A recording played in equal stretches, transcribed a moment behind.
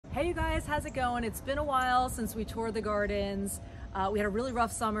Hey you guys, how's it going? It's been a while since we toured the gardens. We had a really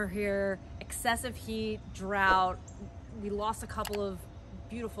rough summer here, excessive heat, drought. We lost a couple of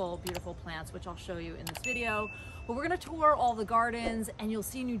beautiful plants, which I'll show you in this video. But we're gonna tour all the gardens and you'll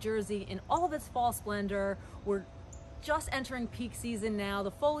see New Jersey in all of its fall splendor. We're just entering peak season now.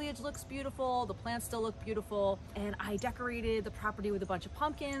 The foliage looks beautiful, the plants still look beautiful, and I decorated the property with a bunch of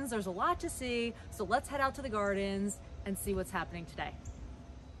pumpkins. There's a lot to see, so let's head out to the gardens and see what's happening today.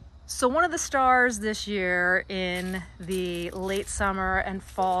 So one of the stars this year in the late summer and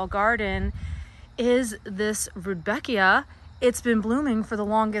fall garden is this rudbeckia. It's been blooming for the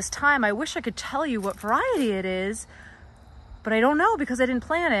longest time. I wish I could tell you what variety it is, but I don't know because I didn't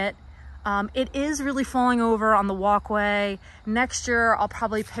plant it. It is really falling over on the walkway. Next year, I'll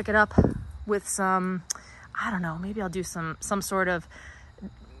probably pick it up with some, I don't know, maybe I'll do some sort of,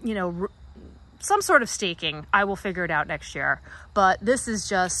 you know, some sort of staking. I will figure it out next year. But this is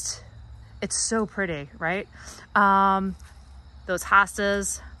just, it's so pretty, right? Those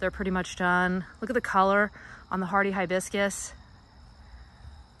hostas, they're pretty much done. Look at the color on the hardy hibiscus.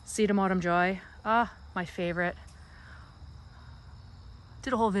 Sedum autumn joy. Ah, my favorite.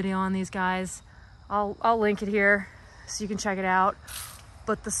 Did a whole video on these guys. I'll link it here so you can check it out.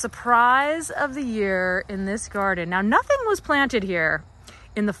 But the surprise of the year in this garden, now nothing was planted here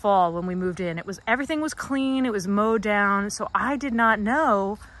in the fall when we moved in. Everything was clean, it was mowed down, so I did not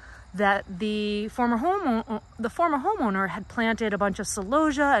know that the former homeowner had planted a bunch of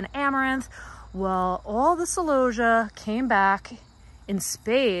celosia and amaranth. Well, all the celosia came back in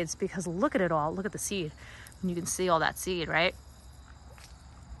spades because look at it all. Look at the seed. And you can see all that seed, right?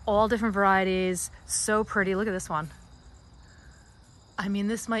 All different varieties, so pretty. Look at this one. I mean,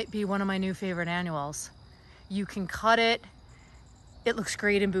 this might be one of my new favorite annuals. You can cut it. It looks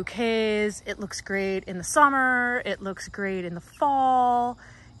great in bouquets. It looks great in the summer. It looks great in the fall.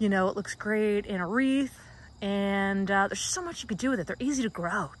 You know, it looks great in a wreath. And there's so much you could do with it. They're easy to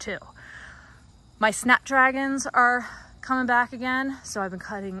grow too. My snapdragons are coming back again, so I've been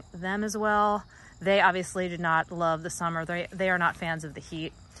cutting them as well. They obviously did not love the summer. They are not fans of the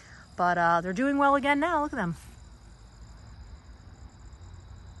heat, but they're doing well again now. Look at them.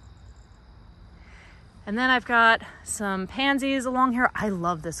 And then I've got some pansies along here. I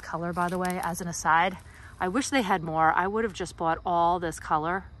love this color, by the way, as an aside. I wish they had more. I would have just bought all this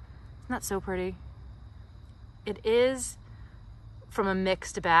color. Isn't that so pretty? It is from a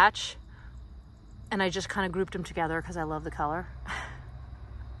mixed batch, and I just kind of grouped them together because I love the color.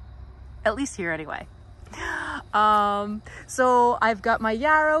 At least here anyway. So I've got my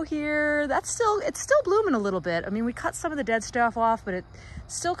yarrow here. It's still blooming a little bit. I mean, we cut some of the dead stuff off, but it's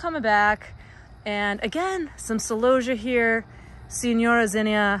still coming back. And again, some celosia here. Signora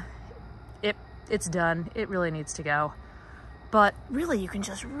zinnia, it's done. It really needs to go. But really, you can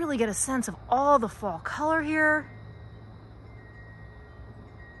just really get a sense of all the fall color here.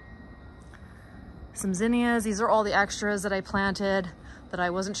 Some zinnias. These are all the extras that I planted that I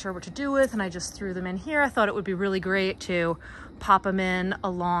wasn't sure what to do with, and I just threw them in here. I thought it would be really great to pop them in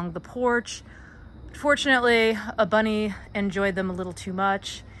along the porch. Fortunately, a bunny enjoyed them a little too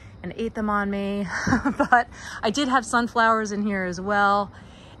much and ate them on me, but I did have sunflowers in here as well.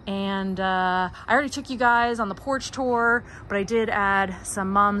 And I already took you guys on the porch tour, but I did add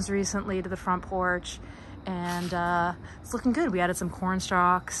some mums recently to the front porch, and it's looking good. We added some corn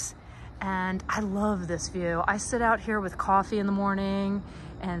stalks, and I love this view. I sit out here with coffee in the morning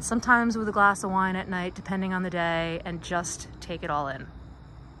and sometimes with a glass of wine at night, depending on the day, and just take it all in.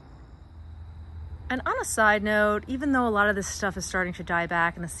 And on a side note, even though a lot of this stuff is starting to die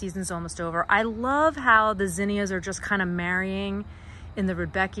back and the season's almost over, I love how the zinnias are just kind of marrying in the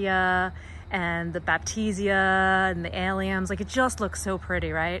rudbeckia and the baptisia and the alliums. Like, it just looks so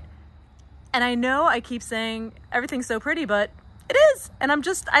pretty, right? And I know I keep saying everything's so pretty, but it is. And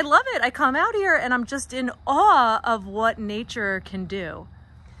I love it. I come out here and I'm just in awe of what nature can do.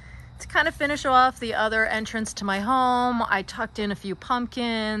 To kind of finish off the other entrance to my home, I tucked in a few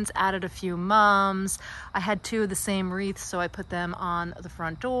pumpkins, added a few mums. I had two of the same wreaths, so I put them on the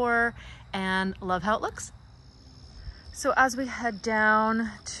front door, and love how it looks. So as we head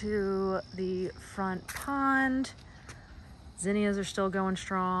down to the front pond, zinnias are still going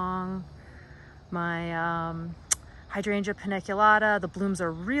strong. My hydrangea paniculata, the blooms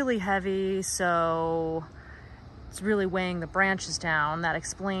are really heavy, so it's really weighing the branches down. That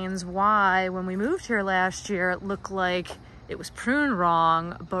explains why when we moved here last year, it looked like it was pruned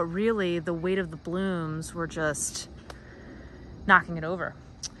wrong, but really the weight of the blooms were just knocking it over.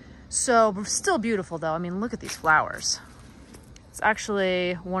 So still beautiful though. I mean, look at these flowers. It's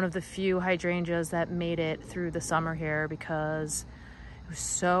actually one of the few hydrangeas that made it through the summer here because was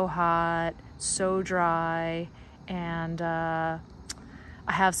so hot, so dry, and I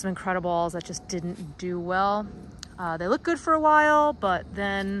have some incredibles that just didn't do well. They look good for a while, but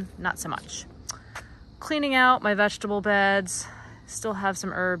then not so much. Cleaning out my vegetable beds, still have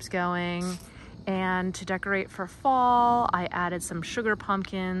some herbs going. And to decorate for fall, I added some sugar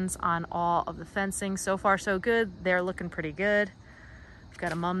pumpkins on all of the fencing. So far, so good. They're looking pretty good. I've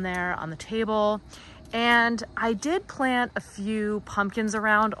got a mum there on the table. And I did plant a few pumpkins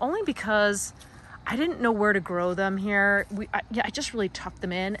around only because I didn't know where to grow them here. I just really tucked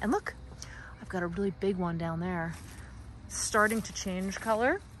them in. And look, I've got a really big one down there. It's starting to change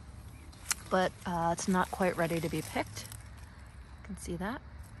color, but it's not quite ready to be picked. You can see that.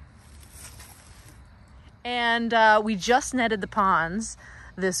 And we just netted the ponds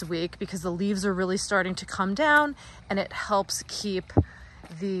this week because the leaves are really starting to come down, and it helps keep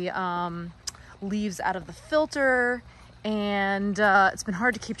the leaves out of the filter, and it's been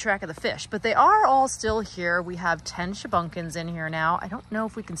hard to keep track of the fish, but they are all still here. We have 10 shabunkins in here now. I don't know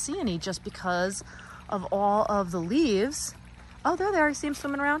if we can see any just because of all of the leaves. Oh, there they are. You see them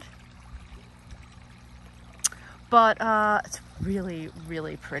swimming around? But it's really,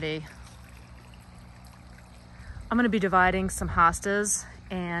 really pretty. I'm going to be dividing some hostas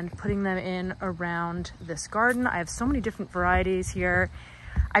and putting them in around this garden. I have so many different varieties here.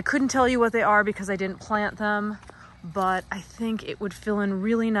 I couldn't tell you what they are because I didn't plant them, but I think it would fill in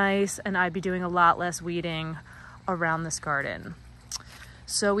really nice, and I'd be doing a lot less weeding around this garden.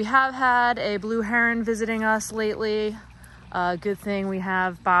 So we have had a blue heron visiting us lately. Good thing we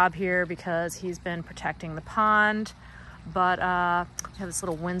have Bob here because he's been protecting the pond. But we have this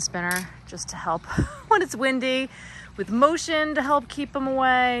little wind spinner just to help when it's windy, with motion to help keep them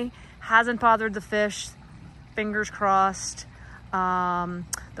away. Hasn't bothered the fish, fingers crossed.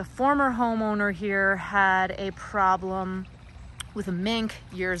 The former homeowner here had a problem with a mink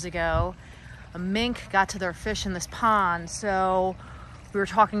years ago. A mink got to their fish in this pond, so we were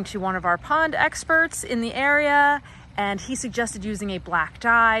talking to one of our pond experts in the area, and he suggested using a black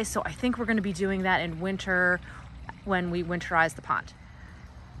dye. So I think we're going to be doing that in winter when we winterize the pond.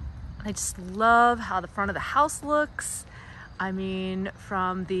 I just love how the front of the house looks. I mean,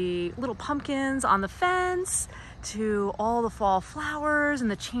 from the little pumpkins on the fence to all the fall flowers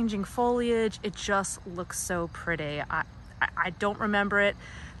and the changing foliage, it just looks so pretty. I don't remember it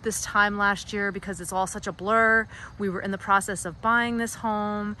this time last year because it's all such a blur. We were in the process of buying this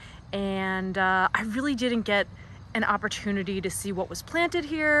home, and I really didn't get an opportunity to see what was planted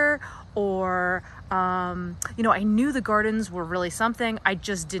here, or you know, I knew the gardens were really something. I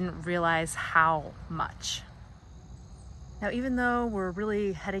just didn't realize how much. Now, even though we're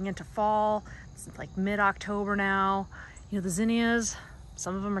really heading into fall, it's like mid-October now, you know, the zinnias,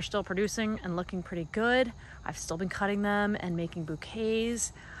 some of them are still producing and looking pretty good. I've still been cutting them and making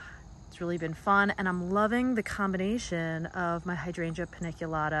bouquets. It's really been fun, and I'm loving the combination of my hydrangea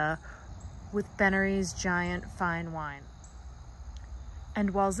paniculata with Bennery's giant fine wine.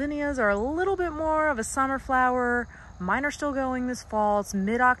 And while zinnias are a little bit more of a summer flower, mine are still going this fall. It's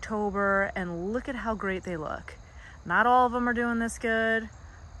mid-October, and look at how great they look. Not all of them are doing this good,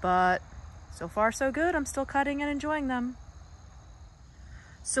 but so far so good. I'm still cutting and enjoying them.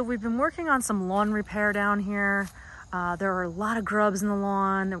 So we've been working on some lawn repair down here. There are a lot of grubs in the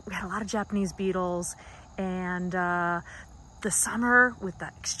lawn. We had a lot of Japanese beetles, and the summer with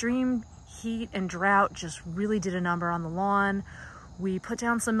that extreme heat and drought just really did a number on the lawn. We put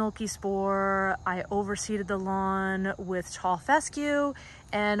down some milky spore. I overseeded the lawn with tall fescue,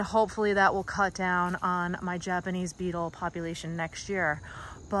 and hopefully that will cut down on my Japanese beetle population next year.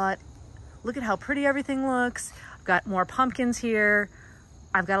 But look at how pretty everything looks. I've got more pumpkins here.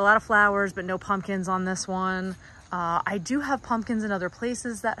 I've got a lot of flowers, but no pumpkins on this one. I do have pumpkins in other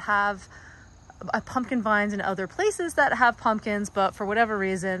places that have pumpkin vines in other places that have pumpkins, but for whatever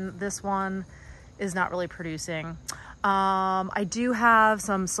reason, this one is not really producing. I do have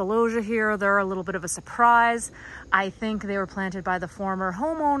some celosia here. They're a little bit of a surprise. I think they were planted by the former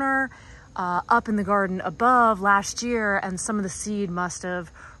homeowner up in the garden above last year, and some of the seed must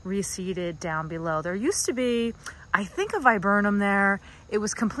have reseeded down below. There used to be, I think, a viburnum there. It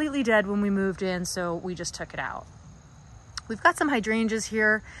was completely dead when we moved in, so we just took it out. We've got some hydrangeas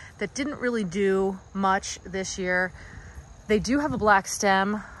here that didn't really do much this year. They do have a black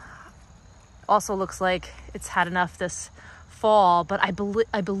stem. Also looks like it's had enough this fall, but I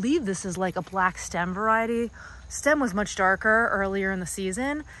believe this is like a black stem variety. Stem was much darker earlier in the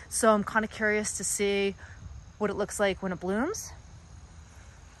season, so I'm kind of curious to see what it looks like when it blooms.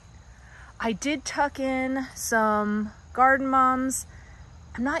 I did tuck in some garden mums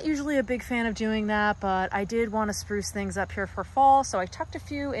I'm not usually a big fan of doing that, but I did want to spruce things up here for fall, so I tucked a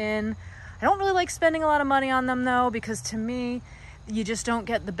few in. I don't really like spending a lot of money on them though, because to me, you just don't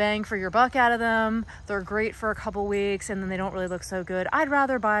get the bang for your buck out of them. They're great for a couple weeks and then they don't really look so good. I'd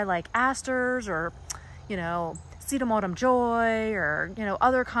rather buy like asters or, you know, sedum autumn joy, or, you know,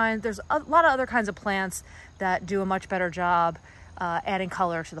 other kinds. There's a lot of other kinds of plants that do a much better job adding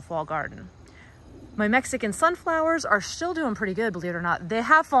color to the fall garden. My Mexican sunflowers are still doing pretty good, believe it or not. They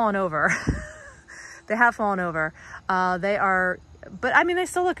have fallen over. They have fallen over. They are, but I mean, they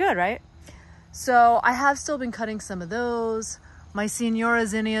still look good, right? So I have still been cutting some of those. My Senora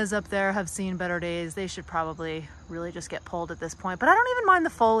zinnias up there have seen better days. They should probably really just get pulled at this point, but I don't even mind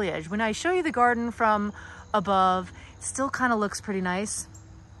the foliage. When I show you the garden from above, it still kind of looks pretty nice.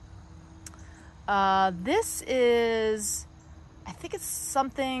 This is, I think it's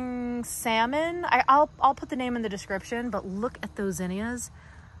something salmon. I'll put the name in the description, but look at those zinnias.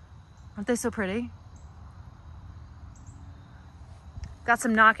 Aren't they so pretty? Got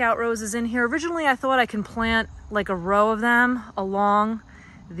some knockout roses in here. Originally, I thought I can plant like a row of them along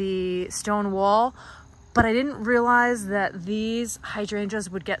the stone wall, but I didn't realize that these hydrangeas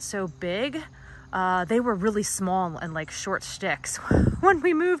would get so big. They were really small and like short sticks when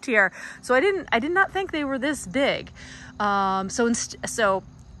we moved here. So I did not think they were this big. And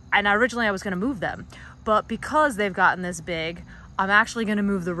originally I was gonna move them, but because they've gotten this big, I'm actually gonna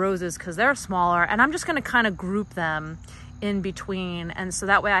move the roses because they're smaller, and I'm just gonna kind of group them in between, and so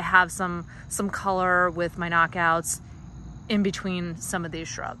that way I have some color with my knockouts in between some of these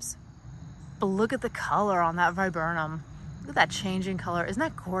shrubs. But look at the color on that viburnum. Look at that changing color. Isn't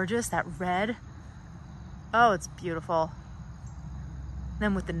that gorgeous? That red. Oh, it's beautiful.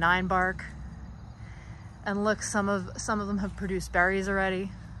 Then with the 9 bark, and look, some of them have produced berries already.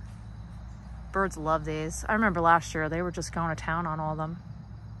 Birds love these. I remember last year they were just going to town on all of them.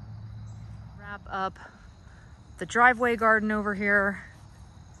 Wrap up the driveway garden over here.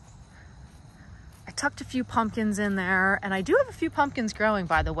 I tucked a few pumpkins in there, and I do have a few pumpkins growing,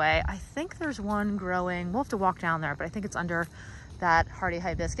 by the way. I think there's one growing. We'll have to walk down there, but I think it's under that hardy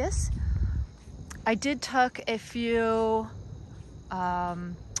hibiscus. I did tuck a few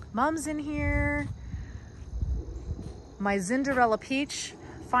mums in here. My Cinderella peach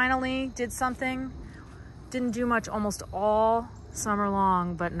finally did something. Didn't do much almost all summer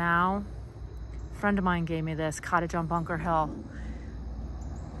long, but now a friend of mine gave me this, Cottage on Bunker Hill.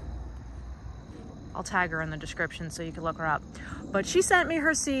 I'll tag her in the description so you can look her up. But she sent me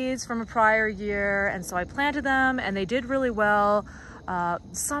her seeds from a prior year, and so I planted them and they did really well.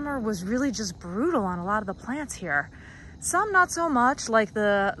 Summer was really just brutal on a lot of the plants here. Some not so much, like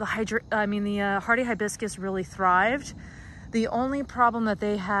the hardy hibiscus really thrived. The only problem that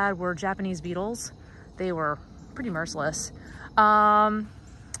they had were Japanese beetles. They were pretty merciless. And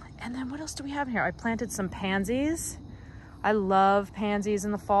then what else do we have here? I planted some pansies. I love pansies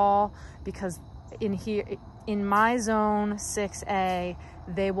in the fall because in my zone 6A,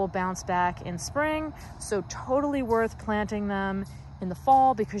 they will bounce back in spring. So totally worth planting them in the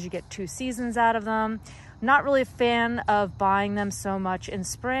fall because you get 2 seasons out of them. Not really a fan of buying them so much in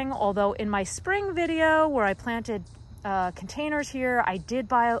spring, although in my spring video where I planted containers here, I did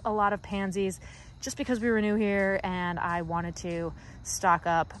buy a lot of pansies just because we were new here and I wanted to stock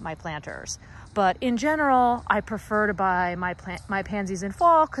up my planters. But in general, I prefer to buy my pansies in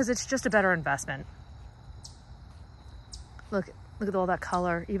fall because it's just a better investment. Look at all that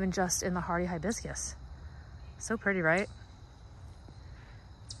color, even just in the hardy hibiscus. So pretty, right?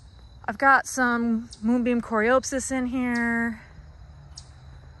 I've got some moonbeam coreopsis in here,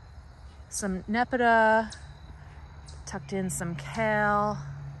 some nepeta, tucked in some kale,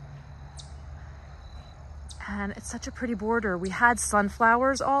 and it's such a pretty border. We had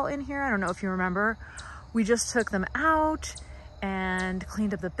sunflowers all in here. I don't know if you remember. We just took them out and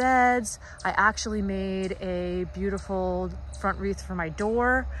cleaned up the beds. I actually made a beautiful front wreath for my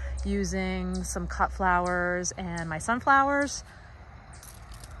door using some cut flowers and my sunflowers.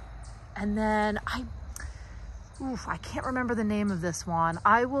 And then I can't remember the name of this one.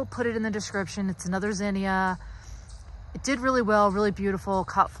 I will put it in the description. It's another zinnia. It did really well, really beautiful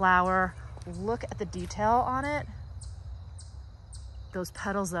cut flower. Look at the detail on it. Those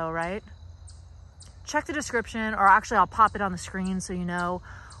petals though, right? Check the description, or actually I'll pop it on the screen so you know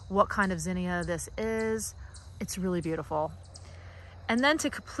what kind of zinnia this is. It's really beautiful. And then to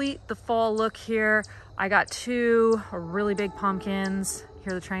complete the fall look here, I got 2 really big pumpkins.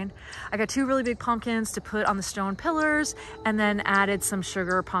 Hear the train? I got 2 really big pumpkins to put on the stone pillars, and then added some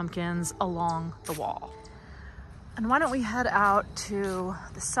sugar pumpkins along the wall. And why don't we head out to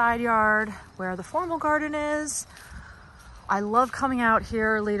the side yard where the formal garden is. I love coming out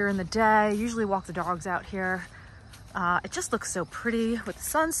here later in the day. I usually walk the dogs out here. It just looks so pretty with the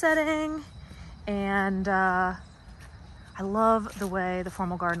sun setting, and I love the way the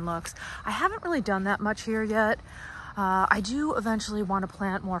formal garden looks. I haven't really done that much here yet. I do eventually want to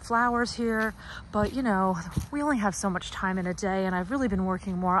plant more flowers here, but you know, we only have so much time in a day, and I've really been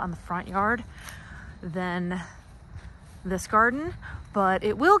working more on the front yard than this garden, but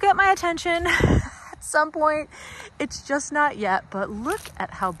it will get my attention at some point. It's just not yet, but look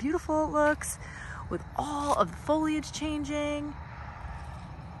at how beautiful it looks with all of the foliage changing.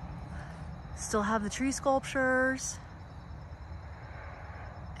 Still have the tree sculptures.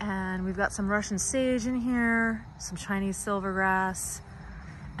 And we've got some Russian sage in here, some Chinese silvergrass,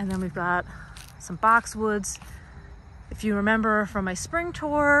 and then we've got some boxwoods. If you remember from my spring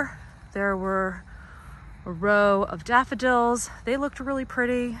tour, there were a row of daffodils. They looked really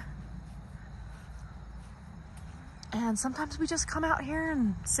pretty. And sometimes we just come out here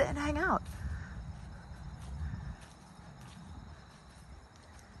and sit and hang out.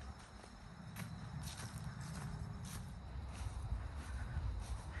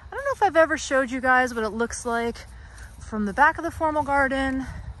 If I've ever showed you guys what it looks like from the back of the formal garden,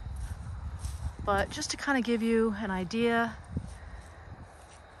 but just to kind of give you an idea,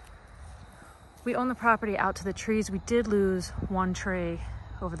 we own the property out to the trees. We did lose one tree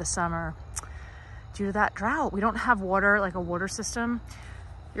over the summer due to that drought. We don't have water, like a water system,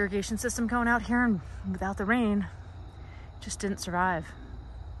 irrigation system going out here, and without the rain, it just didn't survive.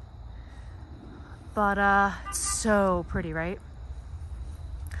 But it's so pretty, right?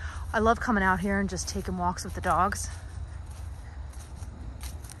 I love coming out here and just taking walks with the dogs.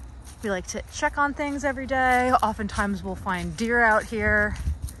 We like to check on things every day. Oftentimes we'll find deer out here.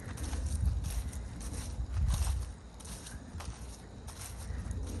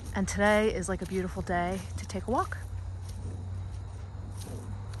 And today is like a beautiful day to take a walk.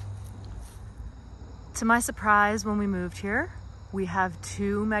 To my surprise, when we moved here, we have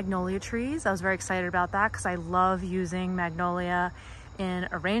 2 magnolia trees. I was very excited about that because I love using magnolia in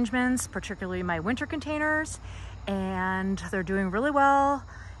arrangements, particularly my winter containers, and they're doing really well,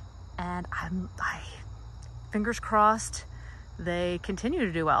 and I fingers crossed they continue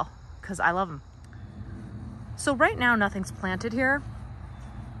to do well because I love them. So right now nothing's planted here.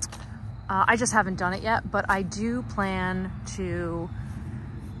 I just haven't done it yet, but I do plan to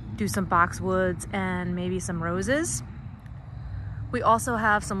do some boxwoods and maybe some roses. We also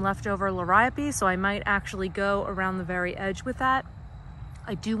have some leftover liriope, so I might actually go around the very edge with that.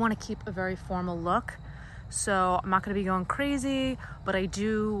 I do want to keep a very formal look, so I'm not going to be going crazy, but I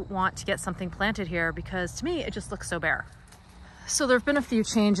do want to get something planted here because to me it just looks so bare. So there have been a few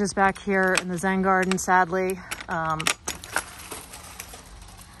changes back here in the Zen garden, sadly.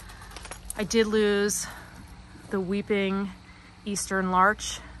 I did lose the weeping eastern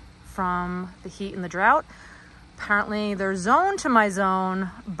larch from the heat and the drought. Apparently they're zoned to my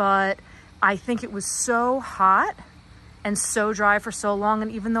zone, but I think it was so hot and so dry for so long,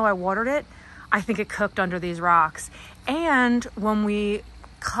 and even though I watered it, I think it cooked under these rocks. And when we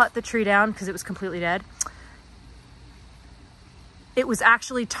cut the tree down, because it was completely dead, it was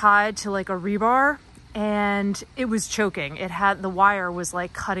actually tied to like a rebar, and it was choking. It had, the wire was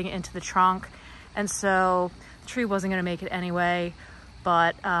like cutting into the trunk, and so the tree wasn't gonna make it anyway.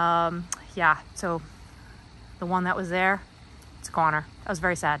 But yeah, so the one that was there, it's a goner. I was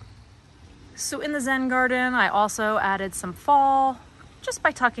very sad. So in the Zen garden, I also added some fall just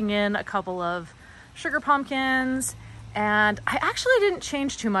by tucking in a couple of sugar pumpkins. And I actually didn't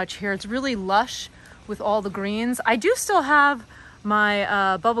change too much here. It's really lush with all the greens. I do still have my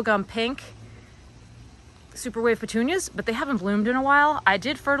bubblegum pink super wave petunias, but they haven't bloomed in a while. I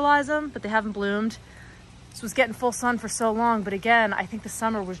did fertilize them, but they haven't bloomed. This was getting full sun for so long, but again, I think the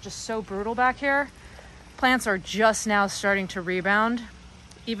summer was just so brutal back here. Plants are just now starting to rebound.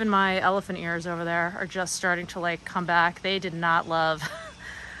 Even my elephant ears over there are just starting to like come back. They did not love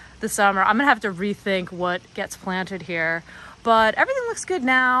the summer. I'm gonna have to rethink what gets planted here, but everything looks good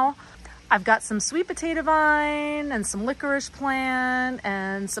now. I've got some sweet potato vine and some licorice plant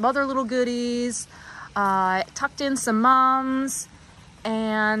and some other little goodies. I tucked in some mums,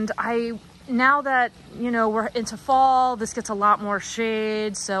 and now that, you know, we're into fall, this gets a lot more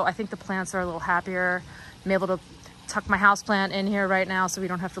shade, so I think the plants are a little happier. I'm able to tuck my houseplant in here right now so we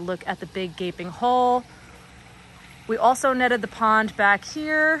don't have to look at the big gaping hole. We also netted the pond back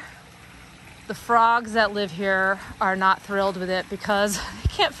here. The frogs that live here are not thrilled with it because they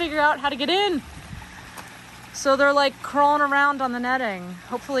can't figure out how to get in. So they're like crawling around on the netting.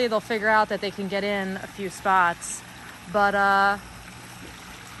 Hopefully they'll figure out that they can get in a few spots. But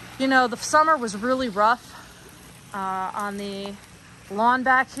you know, the summer was really rough on the lawn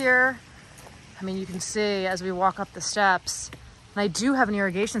back here. I mean, you can see as we walk up the steps, and I do have an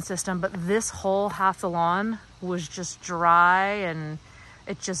irrigation system, but this whole half the lawn was just dry and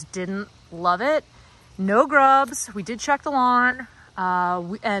it just didn't love it. No grubs. We did check the lawn,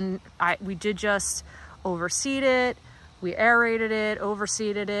 we did just overseed it. We aerated it,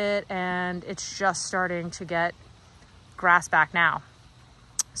 overseeded it, and it's just starting to get grass back now.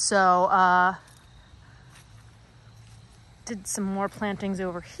 So did some more plantings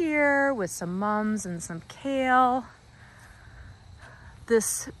over here with some mums and some kale.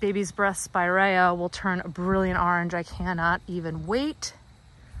 This baby's breath spirea will turn a brilliant orange. I cannot even wait.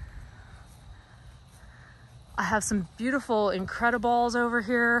 I have some beautiful incredibles over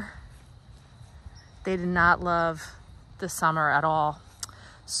here. They did not love the summer at all.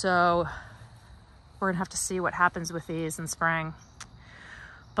 So we're gonna have to see what happens with these in spring.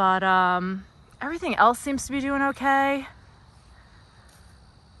 But everything else seems to be doing okay.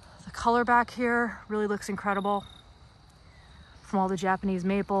 The color back here really looks incredible from all the Japanese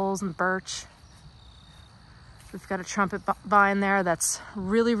maples and birch. We've got a trumpet vine there that's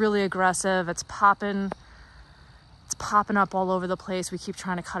really, really aggressive. It's popping up all over the place. We keep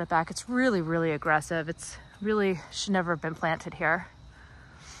trying to cut it back. It's really, really aggressive. It's really should never have been planted here.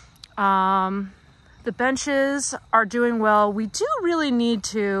 The benches are doing well. We do really need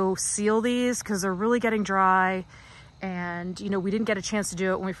to seal these because they're really getting dry. And, you know, we didn't get a chance to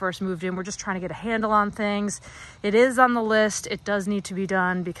do it when we first moved in. We're just trying to get a handle on things. It is on the list. It does need to be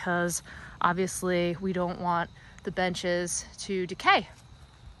done because obviously we don't want the benches to decay.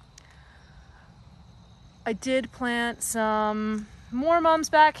 I did plant some more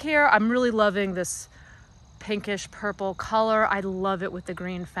mums back here. I'm really loving this pinkish purple color. I love it with the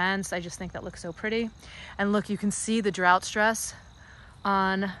green fence. I just think that looks so pretty. And look, you can see the drought stress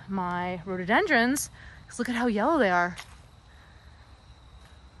on my rhododendrons. Because look at how yellow they are.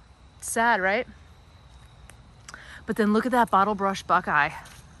 It's sad, right? But then look at that bottle brush buckeye.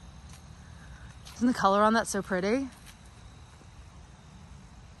 Isn't the color on that so pretty?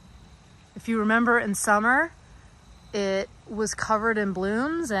 If you remember in summer, it was covered in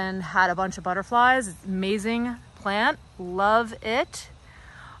blooms and had a bunch of butterflies. It's an amazing plant, love it.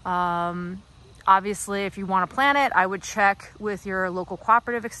 Obviously, if you want to plant it, I would check with your local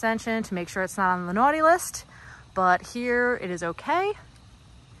cooperative extension to make sure it's not on the naughty list. But here it is okay.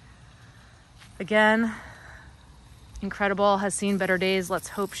 Again, incredible, has seen better days. Let's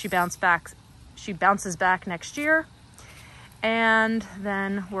hope she bounces back next year. And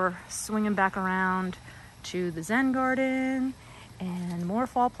then we're swinging back around to the Zen garden and more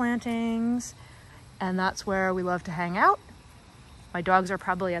fall plantings. And that's where we love to hang out. My dogs are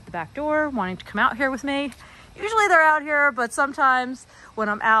probably at the back door wanting to come out here with me. Usually they're out here, but sometimes when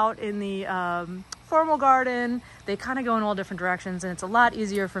I'm out in the formal garden, they kind of go in all different directions, and it's a lot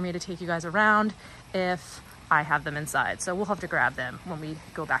easier for me to take you guys around if I have them inside. So we'll have to grab them when we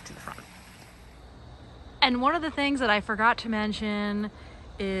go back to the front. And one of the things that I forgot to mention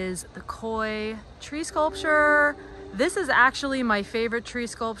is the koi tree sculpture. This is actually my favorite tree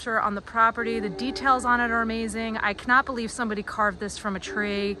sculpture on the property. The details on it are amazing. I cannot believe somebody carved this from a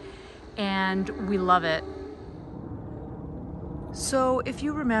tree, and we love it. So if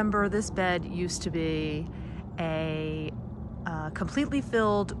you remember, this bed used to be a completely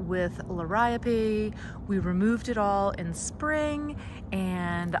filled with liriope. We removed it all in spring,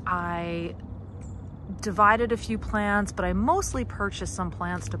 and I divided a few plants, but I mostly purchased some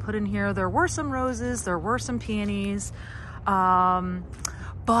plants to put in here. There were some roses, there were some peonies, but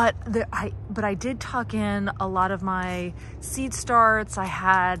I did tuck in a lot of my seed starts. I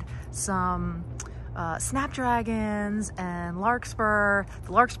had some snapdragons and larkspur.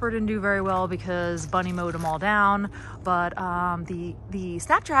 The larkspur didn't do very well because Bunny mowed them all down, but the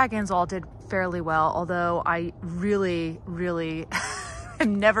snapdragons all did fairly well, although I really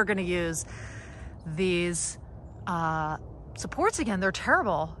am never going to use these supports again. They're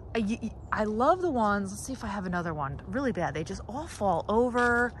terrible. I love the ones, let's see if I have another one, really bad. They just all fall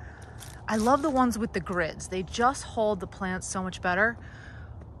over. I love the ones with the grids. They just hold the plants so much better,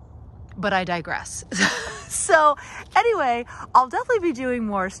 but I digress. So anyway, I'll definitely be doing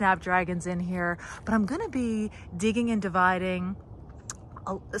more snapdragons in here, but I'm gonna be digging and dividing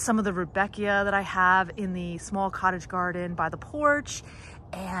some of the rudbeckia that I have in the small cottage garden by the porch.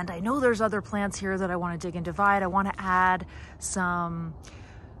 And I know there's other plants here that I want to dig and divide. I want to add some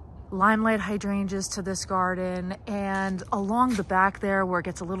limelight hydrangeas to this garden, and along the back there where it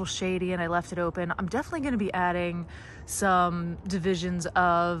gets a little shady and I left it open, I'm definitely going to be adding some divisions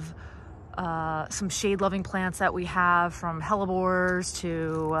of some shade loving plants that we have, from hellebores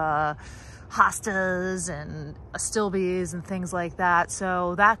to hostas and astilbes and things like that.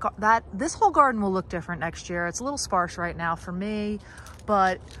 So this whole garden will look different next year. It's a little sparse right now for me,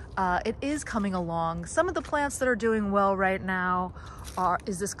 but it is coming along. Some of the plants that are doing well right now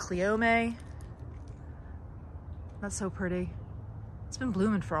is this cleome. That's so pretty. It's been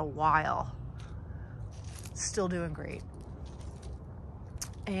blooming for a while. Still doing great.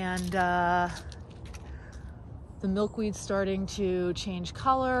 And the milkweed's starting to change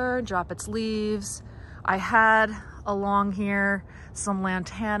color, drop its leaves. I had along here some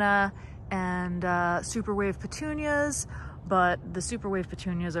lantana and super wave petunias, but the super wave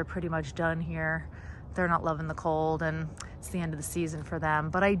petunias are pretty much done here. They're not loving the cold and it's the end of the season for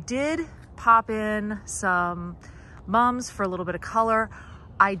them. But I did pop in some mums for a little bit of color.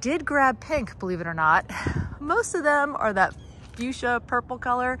 I did grab pink, believe it or not. Most of them are that fuchsia purple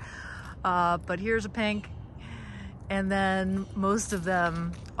color, but here's a pink. And then most of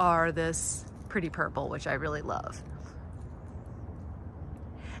them are this pretty purple, which I really love.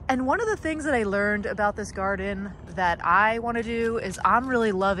 And one of the things that I learned about this garden that I want to do is I'm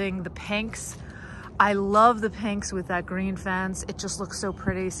really loving the pinks. I love the pinks with that green fence. It just looks so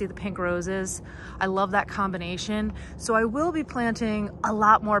pretty. See the pink roses? I love that combination. So I will be planting a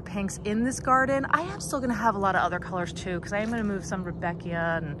lot more pinks in this garden. I am still gonna have a lot of other colors too, because I am gonna move some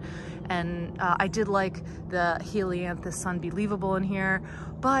rudbeckia and I did like the helianthus unbelievable in here,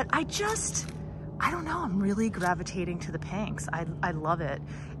 but I don't know, I'm really gravitating to the pinks. I love it.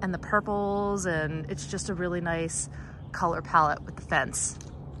 And the purples, and it's just a really nice color palette with the fence.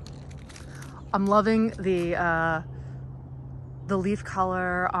 I'm loving the leaf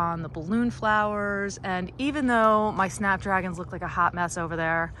color on the balloon flowers, and even though my snapdragons look like a hot mess over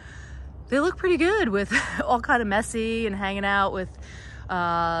there, they look pretty good with all kind of messy and hanging out with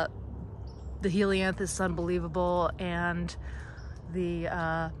the helianthus unbelievable and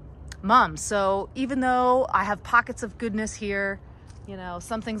the mums. So even though I have pockets of goodness here, you know,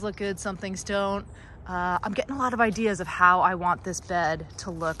 some things look good, some things don't, I'm getting a lot of ideas of how I want this bed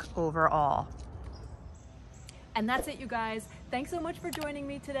to look overall. And that's it, you guys. Thanks so much for joining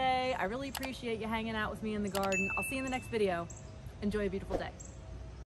me today. I really appreciate you hanging out with me in the garden. I'll see you in the next video. Enjoy a beautiful day.